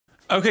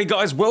Okay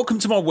guys, welcome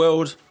to my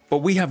world, but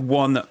we have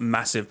one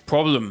massive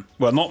problem.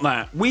 Well, not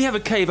that. We have a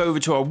cave over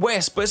to our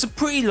west, but it's a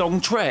pretty long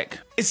trek.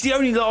 It's the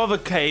only lava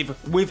cave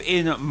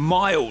within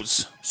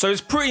miles. So it's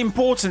pretty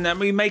important that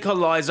we make our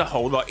lives a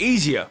whole lot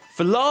easier.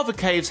 For lava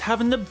caves have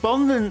an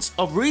abundance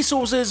of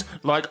resources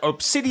like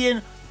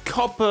obsidian,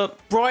 copper,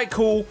 bright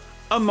coal,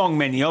 among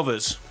many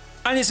others.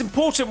 And it's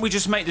important we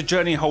just make the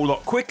journey a whole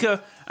lot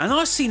quicker, and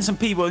I've seen some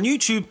people on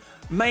YouTube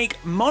make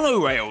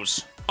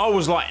monorails. I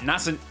was like,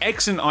 that's an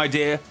excellent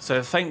idea,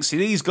 so thanks to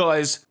these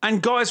guys.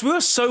 And guys,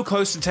 we're so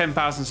close to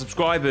 10,000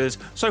 subscribers,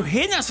 so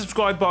hit that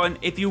subscribe button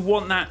if you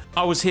want that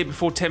I was here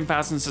before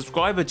 10,000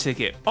 subscriber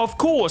ticket. Of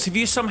course, if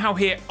you somehow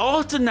here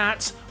after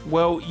that,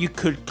 well, you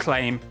could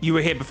claim you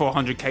were here before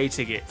 100k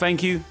ticket.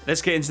 Thank you.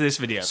 Let's get into this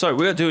video. So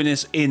we're doing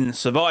this in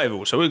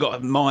survival, so we've got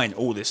to mine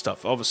all this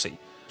stuff, obviously.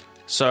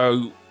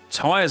 So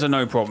tires are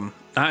no problem.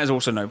 That is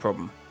also no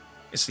problem.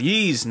 It's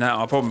these now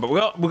our problem,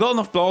 but we got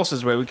enough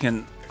blasters where we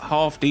can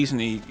half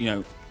decently, you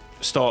know,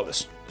 start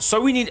this.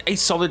 So we need a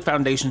solid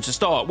foundation to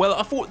start. Well,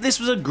 I thought this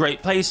was a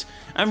great place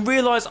and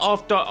realized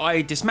after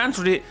I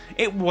dismantled it,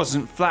 it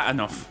wasn't flat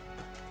enough.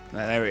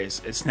 There it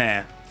is. It's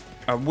there.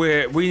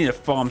 We need to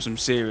farm some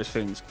serious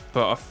things,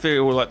 but I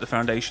feel like the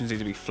foundations need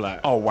to be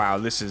flat. Oh wow,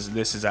 this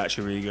is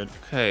actually really good.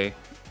 Okay,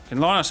 can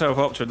line ourselves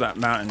up to that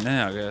mountain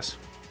there, I guess.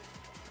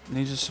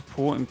 Needs a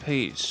supporting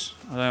piece.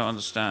 I don't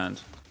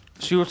understand.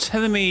 So you're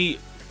telling me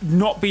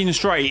not being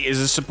straight is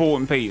a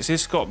supporting piece?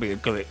 This got to be a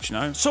glitch, you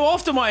know? So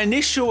after my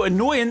initial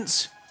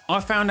annoyance, I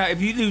found out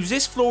if you lose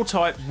this floor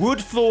type, wood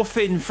floor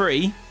thin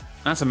free,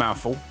 that's a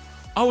mouthful,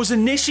 I was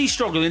initially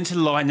struggling to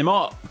line them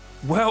up.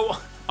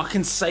 Well, I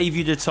can save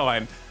you the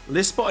time.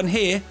 This button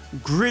here,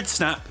 grid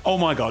snap, oh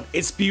my god,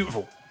 it's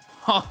beautiful.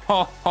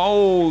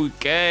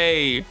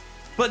 Okay.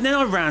 But then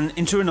I ran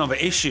into another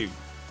issue.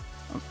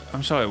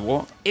 I'm sorry,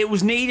 what? It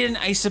was needing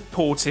a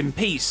supporting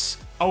piece.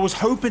 I was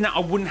hoping that I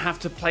wouldn't have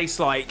to place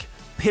like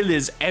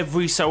pillars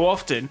every so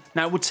often.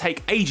 That would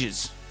take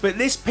ages. But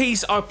this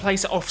piece I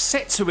placed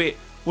offset to it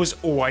was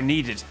all I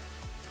needed.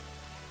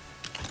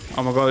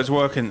 Oh my god, it's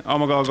working. Oh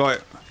my god, I got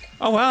it.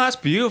 Oh wow, that's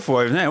beautiful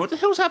over there. What the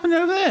hell's happening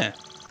over there?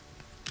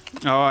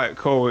 Alright,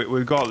 cool,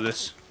 we've got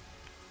this.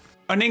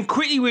 And then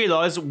quickly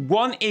realised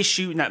one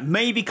issue that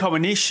may become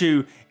an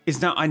issue is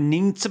that I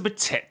need to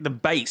protect the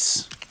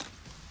base.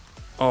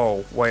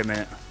 Oh, wait a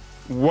minute.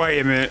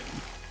 Wait a minute.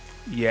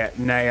 Yeah,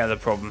 now the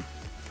problem.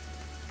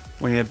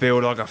 We need to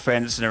build like a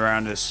fencing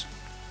around us.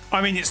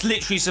 I mean, it's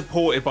literally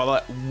supported by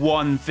like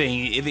one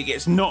thing. If it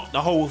gets knocked,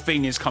 the whole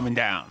thing is coming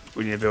down.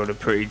 We need to build a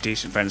pretty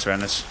decent fence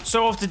around us.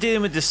 So after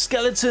dealing with the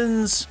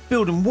skeletons,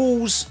 building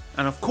walls,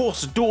 and of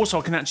course the door so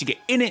I can actually get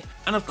in it,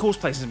 and of course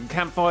placing some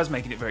campfires,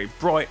 making it very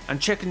bright, and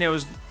checking there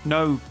was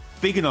no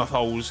big enough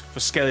holes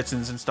for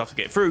skeletons and stuff to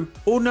get through.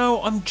 Or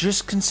no, I'm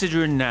just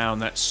considering now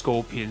that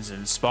scorpions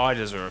and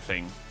spiders are a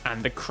thing,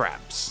 and the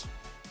crabs.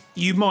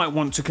 You might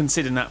want to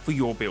consider that for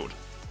your build.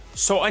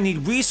 So I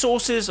need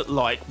resources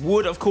like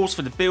wood, of course,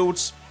 for the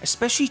builds,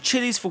 especially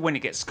chilies for when it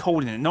gets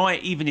cold in the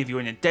night, even if you're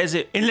in a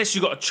desert. Unless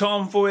you've got a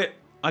charm for it,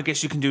 I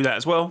guess you can do that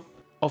as well.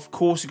 Of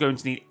course, you're going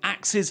to need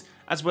axes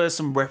as well as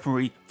some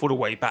weaponry for the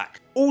way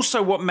back.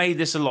 Also, what made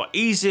this a lot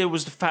easier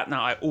was the fact that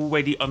I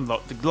already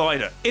unlocked the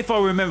glider. If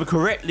I remember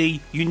correctly,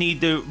 you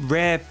need the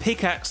rare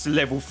pickaxe, the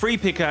level 3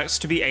 pickaxe,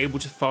 to be able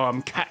to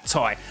farm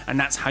cacti, and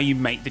that's how you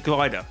make the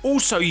glider.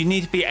 Also, you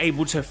need to be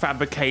able to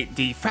fabricate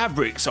the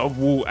fabrics of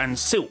wool and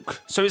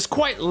silk. So it's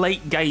quite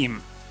late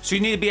game. So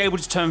you need to be able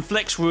to turn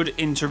flex wood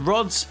into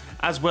rods,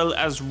 as well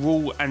as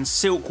wool and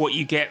silk, what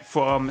you get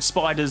from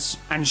spiders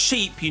and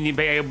sheep. You need to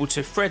be able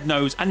to thread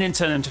those and then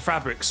turn them to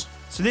fabrics.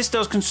 So this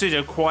does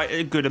consider quite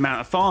a good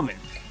amount of farming.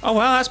 Oh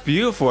wow, that's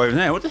beautiful over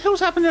there. What the hell's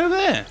happening over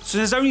there? So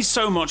there's only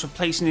so much of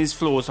placing these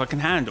floors I can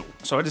handle.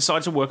 So I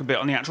decided to work a bit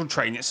on the actual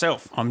train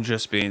itself. I'm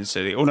just being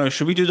silly. Oh no,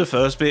 should we do the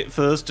first bit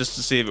first just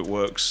to see if it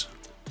works?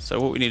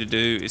 So what we need to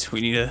do is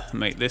we need to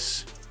make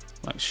this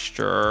like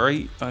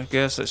straight, I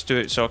guess. Let's do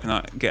it so I can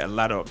like, get a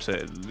ladder up to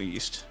it at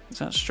least. Is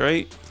that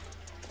straight?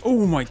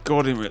 Oh my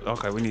god,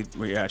 okay,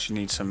 we actually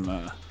need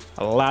some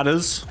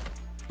ladders.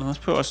 Well, let's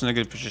put us in a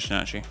good position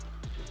actually.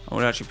 I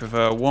would actually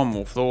prefer one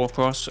more floor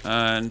across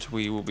and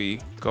we will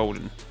be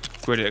golden.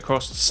 Grid it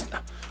across.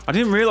 I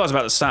didn't realize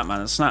about the snap, man.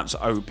 The snap's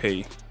OP.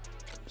 The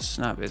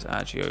snap is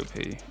actually OP.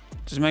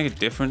 Does it make a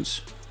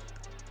difference?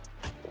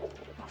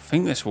 I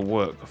think this will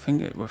work. I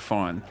think we're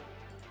fine.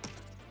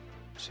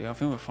 See, I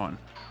think we're fine.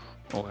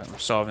 Okay, I'm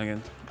starving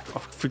again. I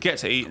forget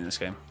to eat in this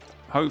game.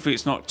 Hopefully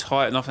it's not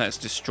tight enough that it's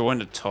destroying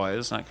the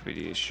tires. That could be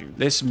the issue.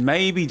 This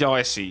may be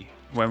dicey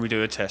when we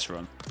do a test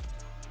run.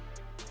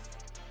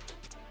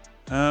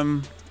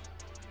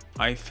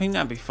 I think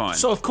that'd be fine.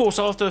 So of course,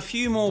 after a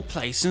few more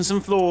placing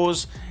some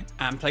floors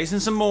and placing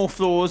some more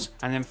floors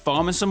and then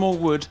farming some more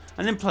wood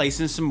and then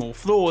placing some more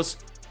floors,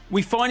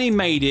 we finally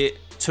made it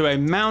to a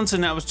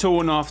mountain that was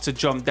tall enough to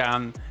jump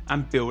down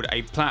and build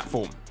a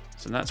platform.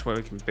 So that's where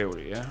we can build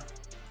it, yeah?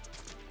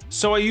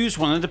 So I used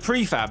one of the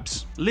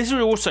prefabs. This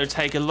will also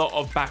take a lot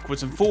of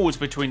backwards and forwards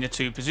between the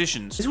two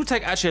positions. This will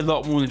take actually a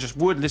lot more than just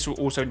wood. This will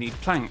also need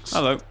planks.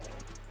 Hello.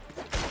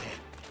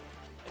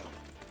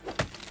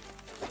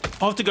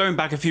 After going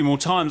back a few more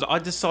times, I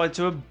decided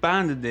to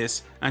abandon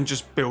this and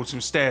just build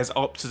some stairs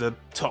up to the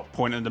top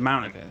point of the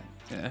mountain. Okay,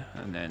 yeah,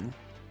 and then...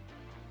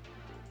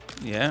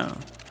 yeah,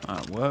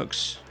 that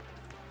works.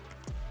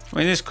 I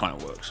mean, this kind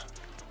of works.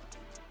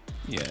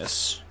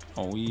 Yes.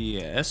 Oh,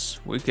 yes.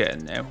 We're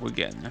getting there. We're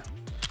getting there.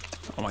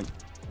 Oh, my...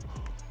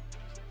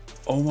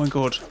 oh, my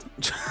God.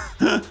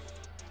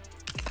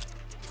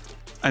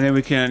 And then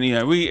we can, you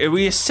know,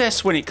 we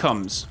assess when it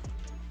comes.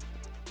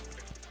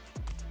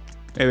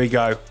 There we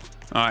go.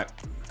 All right.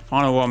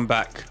 Final one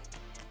back.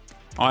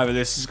 Either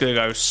this is going to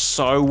go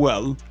so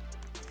well,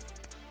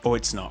 or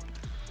it's not.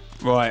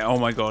 Right. Oh,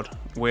 my God.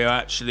 We're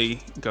actually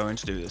going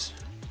to do this.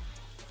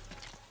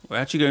 We're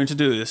actually going to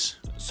do this.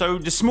 So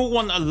the small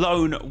one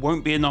alone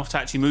won't be enough to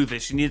actually move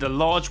this. You need a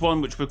large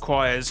one, which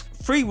requires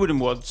 3 wooden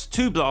rods,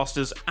 2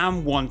 blasters,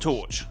 and 1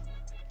 torch.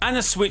 And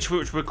a switch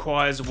which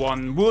requires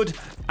 1 wood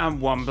and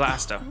 1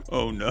 blaster.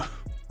 Oh no.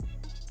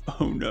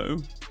 Oh no.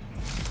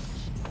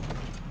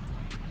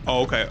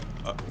 Oh, okay.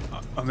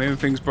 I'm hearing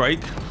things break.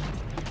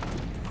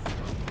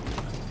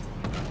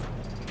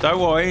 Don't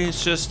worry,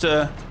 it's just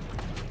are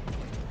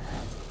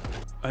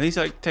these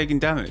like taking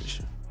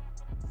damage?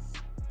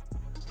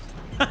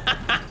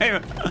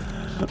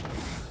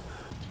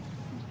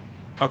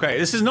 Okay,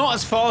 this is not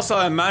as fast as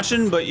I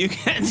imagined, but you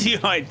get the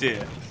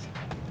idea.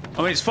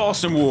 I mean, it's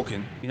fast and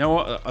walking. You know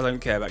what? I don't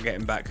care about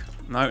getting back.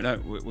 No,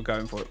 we're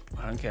going for it.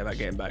 I don't care about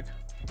getting back.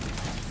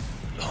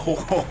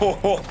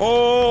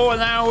 Oh,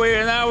 now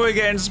we're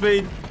getting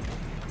speed.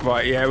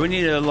 Right, yeah, we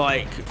need to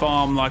like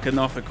farm like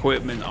enough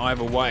equipment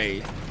either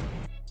way.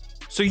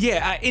 So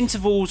yeah, at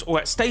intervals or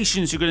at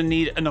stations, you're going to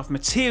need enough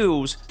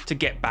materials to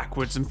get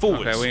backwards and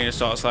forwards. Okay, we need to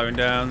start slowing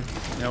down.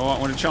 You know what? I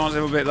want to chance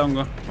it a bit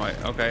longer. Right,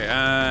 okay,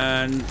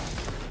 and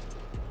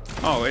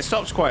oh, it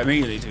stops quite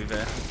immediately. To be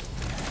fair.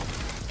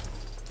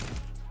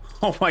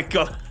 Oh my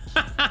God.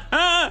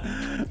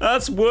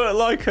 That's worked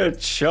like a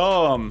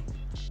charm.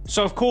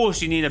 So of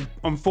course you need to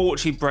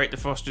unfortunately break the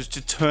thrusters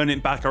to turn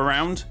it back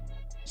around.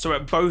 So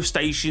at both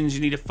stations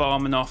you need to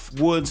farm enough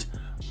wood,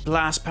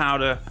 blast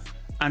powder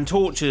and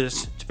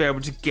torches to be able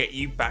to get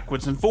you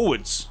backwards and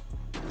forwards.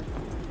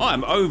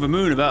 I'm over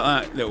moon about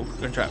that little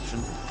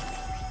contraption.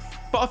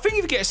 But I think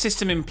if you get a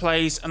system in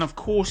place, and of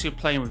course you're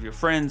playing with your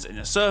friends in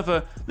a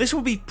server, this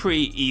will be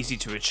pretty easy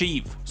to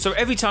achieve. So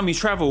every time you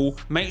travel,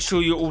 make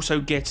sure you're also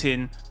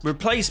getting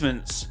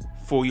replacements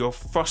for your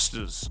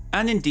thrusters.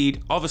 And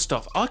indeed, other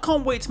stuff. I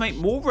can't wait to make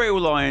more rail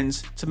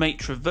lines to make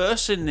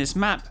traversing this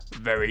map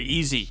very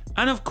easy.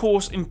 And of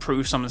course,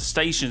 improve some of the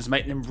stations,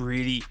 make them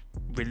really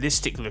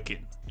realistic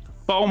looking.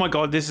 But oh my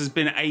God, this has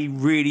been a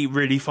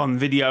really fun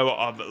video.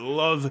 I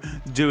love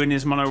doing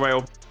this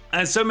monorail. And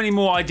there's so many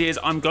more ideas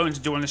I'm going to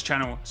do on this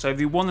channel. So if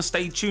you want to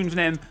stay tuned for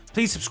them,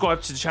 please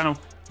subscribe to the channel,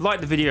 like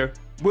the video.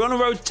 We're on the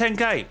road to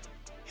 10K.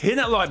 Hit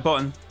that like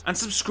button and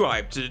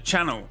subscribe to the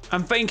channel.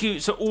 And thank you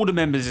to all the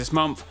members this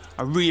month.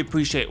 I really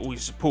appreciate all your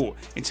support.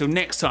 Until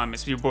next time,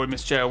 it's your boy,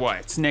 Mr. JY.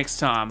 It's next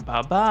time.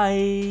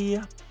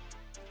 Bye-bye.